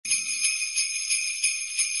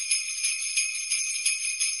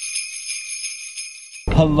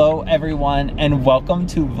Hello everyone and welcome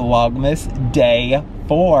to Vlogmas Day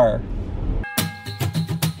 4.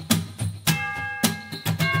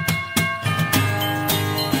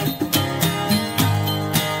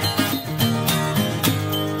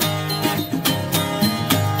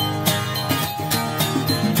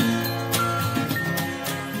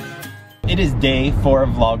 It is day 4 of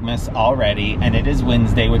Vlogmas already, and it is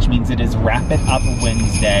Wednesday, which means it is Wrap It Up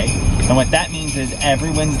Wednesday. And what that means is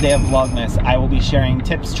every Wednesday of Vlogmas, I will be sharing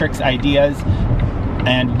tips, tricks, ideas,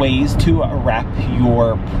 and ways to wrap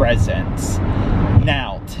your presents.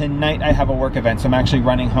 Now, tonight I have a work event, so I'm actually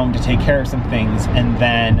running home to take care of some things and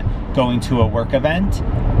then going to a work event.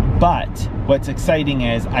 But what's exciting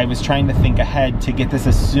is I was trying to think ahead to get this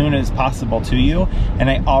as soon as possible to you, and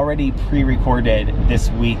I already pre-recorded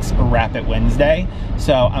this week's Wrap It Wednesday.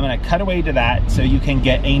 So I'm gonna cut away to that so you can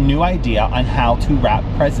get a new idea on how to wrap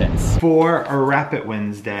presents. For a Wrap It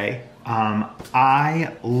Wednesday,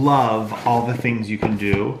 I love all the things you can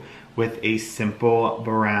do with a simple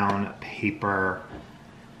brown paper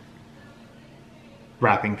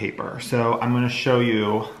wrapping paper. So I'm gonna show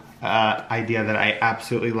you idea that I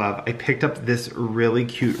absolutely love. I picked up this really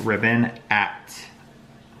cute ribbon at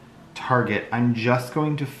Target. I'm just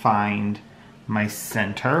going to find my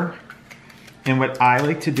center. And what I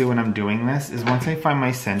like to do when I'm doing this is once I find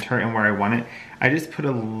my center and where I want it, I just put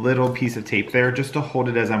a little piece of tape there just to hold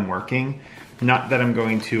it as I'm working. Not that I'm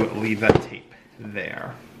going to leave that tape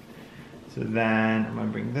there. So then I'm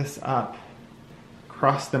gonna bring this up,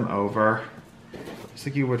 cross them over, just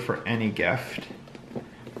like you would for any gift.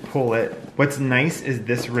 Pull it. What's nice is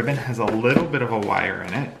this ribbon has a little bit of a wire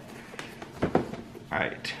in it.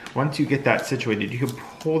 Alright, once you get that situated, you can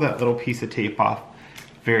pull that little piece of tape off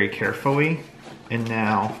very carefully, and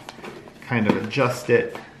now kind of adjust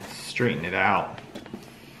it, straighten it out.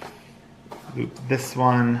 Loop this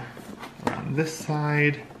one around this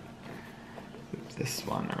side, loop this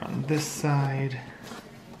one around this side,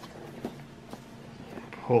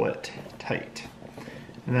 pull it tight.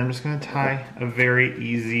 And then I'm just going to tie a very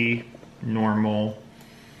easy, normal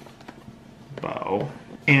bow.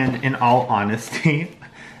 And in all honesty,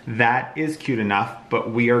 that is cute enough,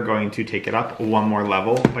 but we are going to take it up one more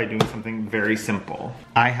level by doing something very simple.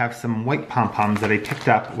 I have some white pom-poms that I picked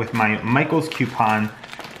up with my Michael's coupon,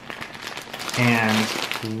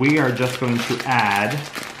 and we are just going to add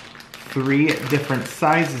 3 different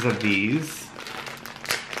sizes of these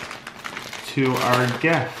to our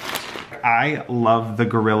gift. I love the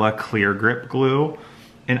Gorilla Clear Grip glue,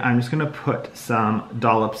 and I'm just gonna put some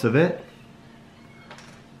dollops of it.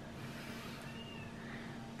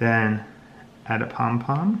 Then add a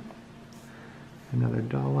pom-pom, another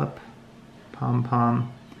dollop,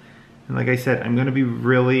 pom-pom. And like I said, I'm gonna be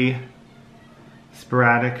really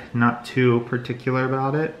sporadic, not too particular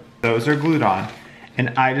about it. Those are glued on.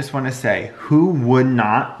 And I just wanna say, who would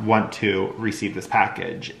not want to receive this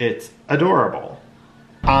package? It's adorable.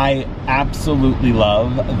 I absolutely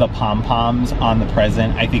love the pom-poms on the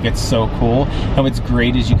present. I think it's so cool. And what's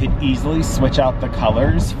great is you could easily switch out the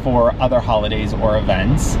colors for other holidays or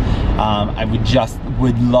events. I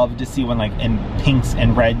would love to see one like in pinks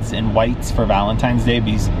and reds and whites for Valentine's Day. It'd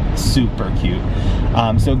be super cute.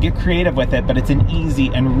 So get creative with it, but it's an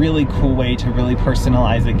easy and really cool way to really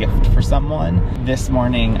personalize a gift for someone. This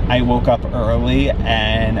morning I woke up early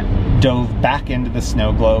and dove back into the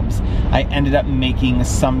snow globes. I ended up making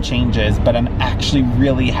some changes, but I'm actually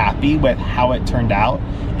really happy with how it turned out,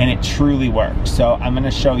 and it truly worked. So I'm gonna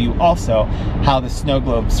show you also how the snow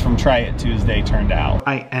globes from Try It Tuesday turned out.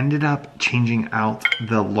 I ended up changing out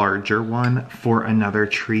the larger one for another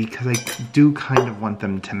tree because I do kind of want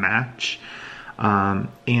them to match.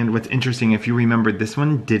 And what's interesting, if you remember, this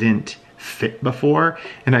one didn't fit before,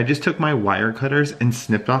 and I just took my wire cutters and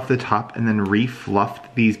snipped off the top and then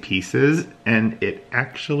re-fluffed these pieces, and it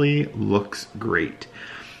actually looks great.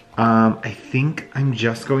 I think I'm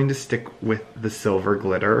just going to stick with the silver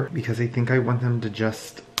glitter because I think I want them to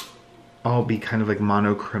just all be kind of like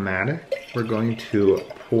monochromatic. We're going to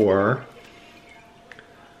pour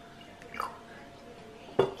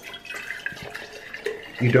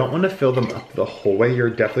You don't want to fill them up the whole way.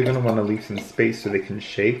 You're definitely going to want to leave some space so they can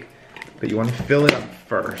shake, but you want to fill it up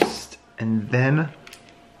first and then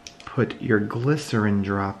put your glycerin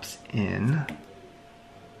drops in.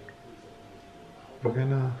 We're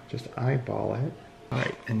gonna just eyeball it. All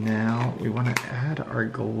right, and now we want to add our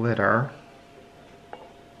glitter.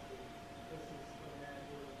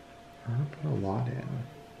 I'm gonna put a lot in.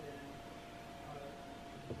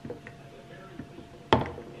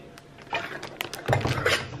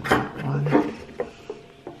 One.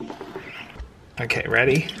 Okay,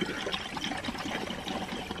 ready?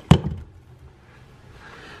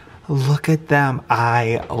 Look at them.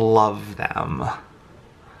 I love them.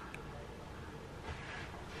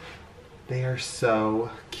 They are so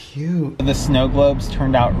cute. The snow globes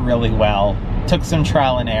turned out really well. Took some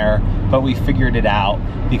trial and error, but we figured it out,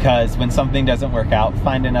 because when something doesn't work out,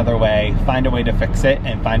 find another way, find a way to fix it,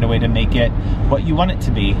 and find a way to make it what you want it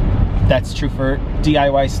to be. That's true for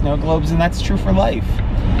DIY snow globes, and that's true for life.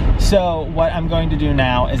 So what I'm going to do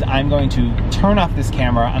now is I'm going to turn off this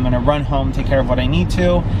camera. I'm going to run home, take care of what I need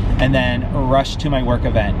to, and then rush to my work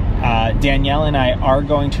event. Danielle and I are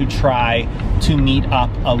going to try to meet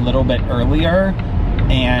up a little bit earlier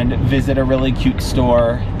and visit a really cute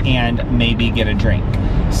store and maybe get a drink.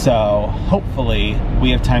 So hopefully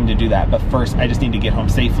we have time to do that. But first, I just need to get home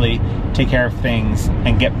safely, take care of things,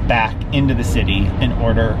 and get back into the city in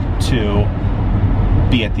order to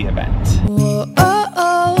be at the event. Whoa, oh,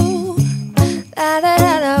 oh. La, da,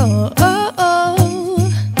 da, da, oh, oh,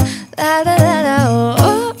 oh. La, da, da, da,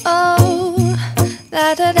 oh, oh.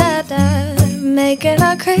 La, da, da, da. Making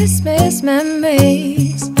our Christmas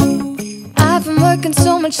memories. I've been working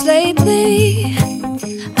so much lately,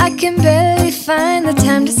 I can barely find the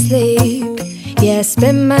time to sleep. Yeah, I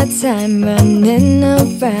spend my time running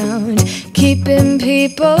around, keeping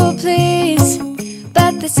people pleased.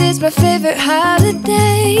 But this is my favorite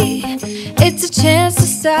holiday. It's a chance to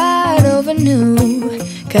start over new,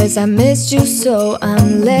 'cause I missed you, so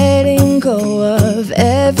I'm letting go of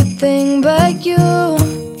everything but you.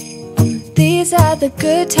 These are the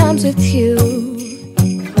good times with you.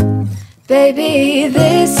 Baby,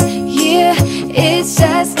 this year it's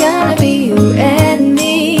just gonna be you and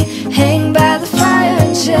me. Hang by the fire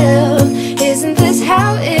and chill. Isn't this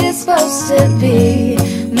how it's supposed to be?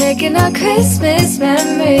 Making our Christmas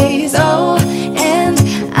memories. Oh, and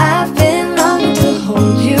I've been longing to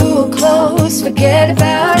hold you close. Forget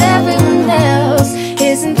about everyone else.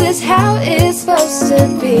 Isn't this how it's supposed to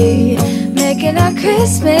be? Making our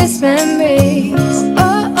Christmas memories.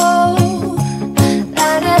 Oh, oh.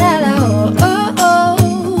 La, da, da, da, oh, oh, oh.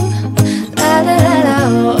 La, da, da, da,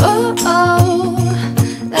 oh, oh.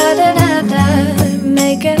 La, da, da, da.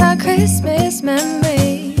 Making our Christmas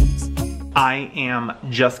memories. I am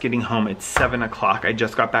just getting home. It's 7 o'clock. I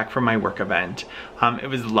just got back from my work event. It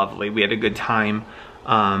was lovely. We had a good time.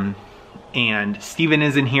 And Steven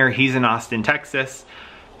isn't here. He's in Austin, Texas.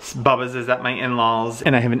 Bubba's is at my in-laws.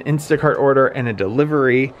 And I have an Instacart order and a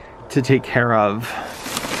delivery to take care of.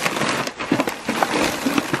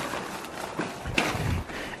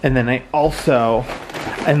 And then I also,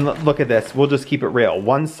 and look at this, we'll just keep it real.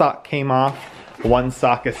 One sock came off, one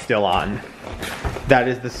sock is still on. That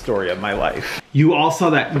is the story of my life. You all saw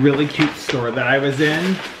that really cute store that I was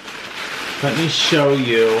in. Let me show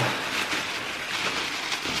you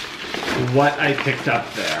what I picked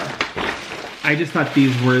up there. I just thought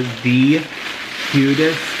these were the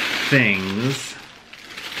cutest things.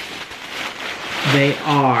 They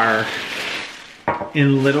are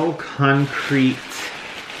in little concrete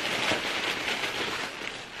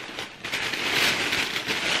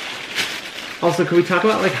Also, can we talk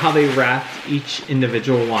about like how they wrapped each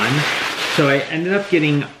individual one? So I ended up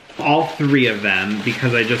getting all 3 of them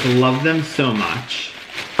because I just love them so much.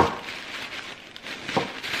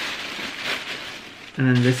 And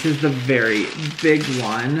then this is the very big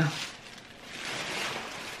one.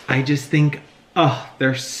 I just think, oh,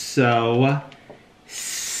 they're so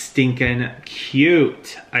stinking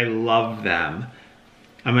cute. I love them.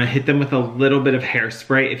 I'm gonna hit them with a little bit of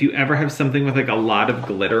hairspray. If you ever have something with like a lot of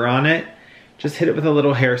glitter on it, just hit it with a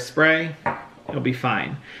little hairspray, it'll be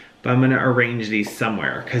fine. But I'm gonna arrange these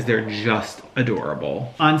somewhere because they're just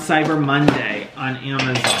adorable. On Cyber Monday on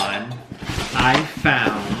Amazon, I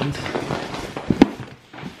found,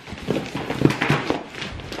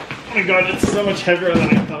 oh my God, it's so much heavier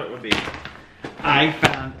than I thought it would be. I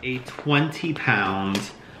found a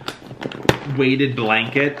 20-pound weighted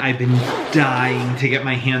blanket. I've been dying to get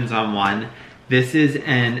my hands on one. This is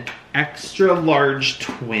an extra large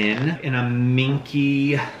twin in a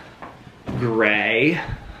minky gray.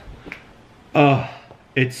 Oh,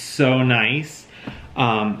 it's so nice.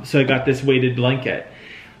 So I got this weighted blanket.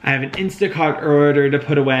 I have an Instacart order to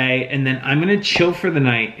put away, and then I'm gonna chill for the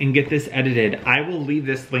night and get this edited. I will leave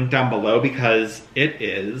this link down below because it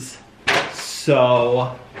is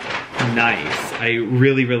so nice. I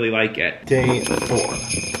really, really like it. Day 4.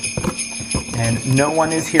 And no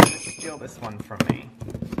one is here to steal this one from me.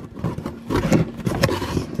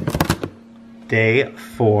 Day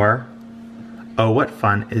 4. Oh, what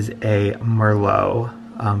fun is a Merlot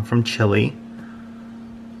from Chile.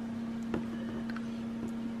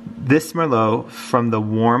 This Merlot from the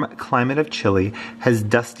warm climate of Chile has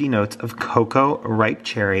dusty notes of cocoa, ripe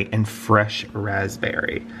cherry, and fresh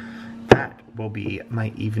raspberry. will be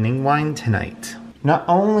my evening wine tonight. Not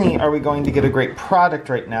only are we going to get a great product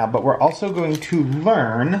right now, but we're also going to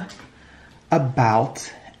learn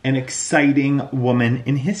about an exciting woman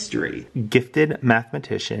in history. Gifted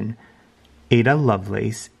mathematician Ada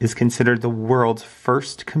Lovelace is considered the world's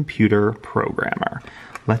first computer programmer.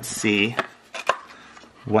 Let's see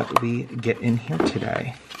what we get in here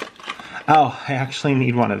today. Oh, I actually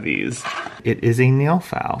need one of these. It is a nail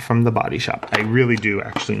file from the Body Shop. I really do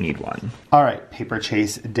actually need one. All right, Paper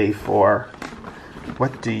Chase Day 4.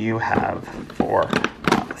 What do you have for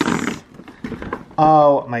us?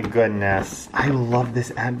 Oh my goodness. I love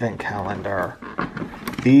this advent calendar.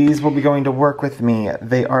 These will be going to work with me.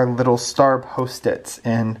 They are little star Post-its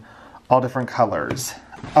in all different colors.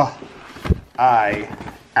 Oh, I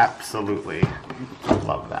absolutely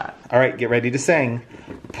love that. All right, get ready to sing.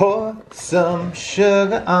 Pour some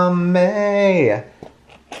sugar on me.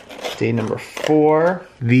 Day number 4.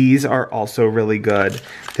 These are also really good.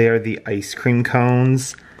 They are the ice cream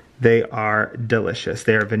cones. They are delicious.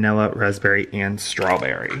 They are vanilla, raspberry, and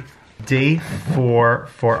strawberry. Day 4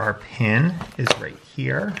 for our pin is right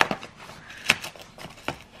here.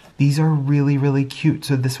 These are really, really cute.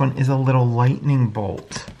 So this one is a little lightning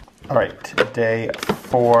bolt. All right, day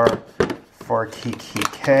 4 for Kiki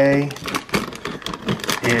K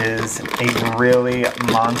is a really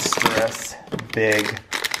monstrous big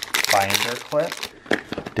binder clip.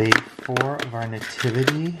 Day 4 of our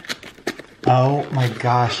nativity. Oh my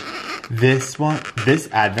gosh, this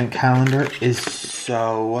advent calendar is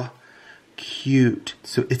so cute.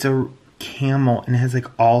 So it's a camel and it has like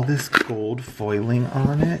all this gold foiling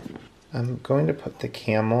on it. I'm going to put the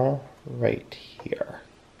camel right here.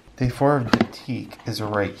 Day 4 of Batik is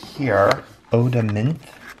right here. Eau de Mint.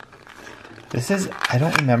 This is, I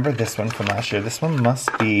don't remember this one from last year. This one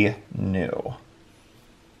must be new.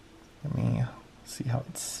 Let me see how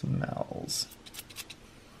it smells.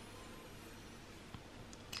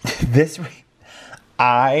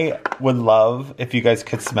 I would love if you guys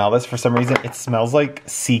could smell this. For some reason, it smells like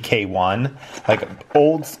CK1, like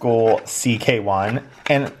old school CK1.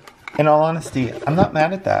 And in all honesty, I'm not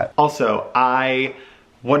mad at that. Also, I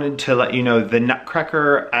wanted to let you know the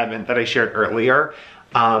Nutcracker Advent that I shared earlier.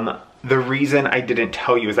 The reason I didn't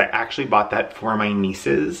tell you is I actually bought that for my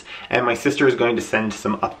nieces, and my sister is going to send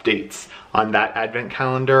some updates on that advent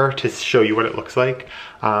calendar to show you what it looks like.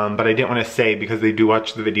 But I didn't want to say, because they do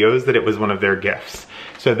watch the videos, that it was one of their gifts.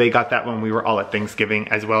 So they got that when we were all at Thanksgiving,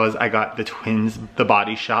 as well as I got the twins, the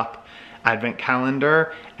Body Shop advent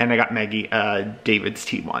calendar, and I got Maggie David's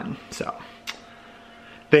tea one. So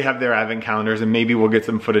they have their advent calendars, and maybe we'll get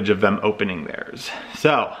some footage of them opening theirs.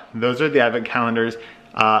 So those are the advent calendars.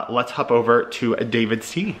 Let's hop over to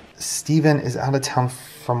David's tea. Steven is out of town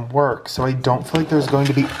from work, so I don't feel like there's going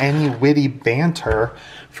to be any witty banter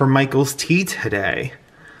for Michael's tea today.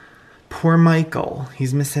 Poor Michael,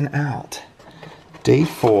 he's missing out. Day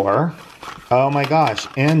 4, oh my gosh,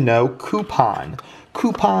 and no coupon.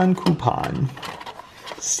 Coupon.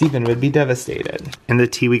 Steven would be devastated. And the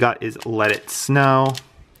tea we got is Let It Snow.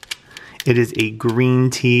 It is a green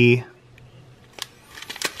tea.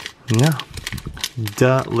 Yeah.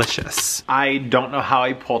 Delicious. I don't know how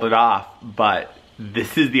I pulled it off, but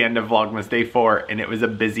this is the end of Vlogmas Day 4, and it was a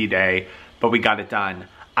busy day, but we got it done.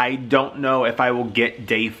 I don't know if I will get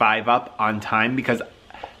Day 5 up on time, because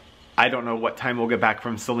I don't know what time we'll get back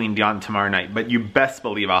from Celine Dion tomorrow night, but you best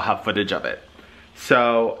believe I'll have footage of it.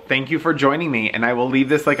 So thank you for joining me, and I will leave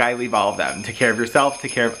this like I leave all of them. Take care of yourself,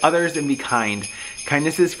 take care of others, and be kind.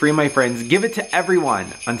 Kindness is free, my friends. Give it to everyone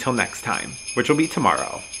until next time, which will be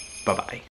tomorrow. Bye-bye.